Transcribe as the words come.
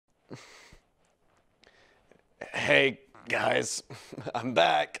Hey, guys, I'm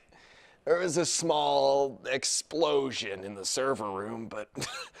back. There was a small explosion in the server room, but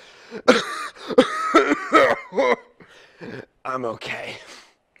I'm okay.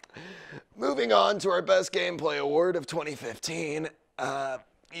 Moving on to our best gameplay award of 2015.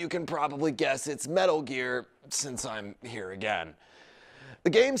 You can probably guess it's Metal Gear, since I'm here again. The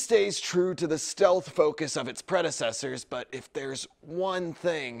game stays true to the stealth focus of its predecessors, but if there's one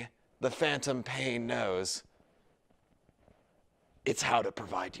thing the Phantom Pain knows, it's how to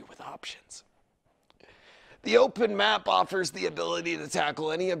provide you with options. The open map offers the ability to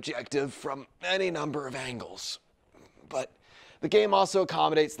tackle any objective from any number of angles. But the game also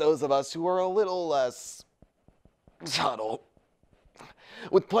accommodates those of us who are a little less subtle,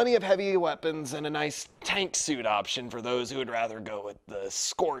 with plenty of heavy weapons and a nice tank suit option for those who would rather go with the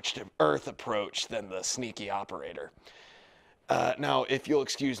scorched earth approach than the sneaky operator. Now, if you'll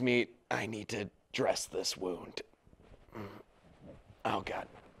excuse me, I need to dress this wound. Oh, God.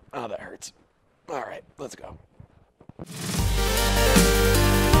 Oh, that hurts. All right, let's go.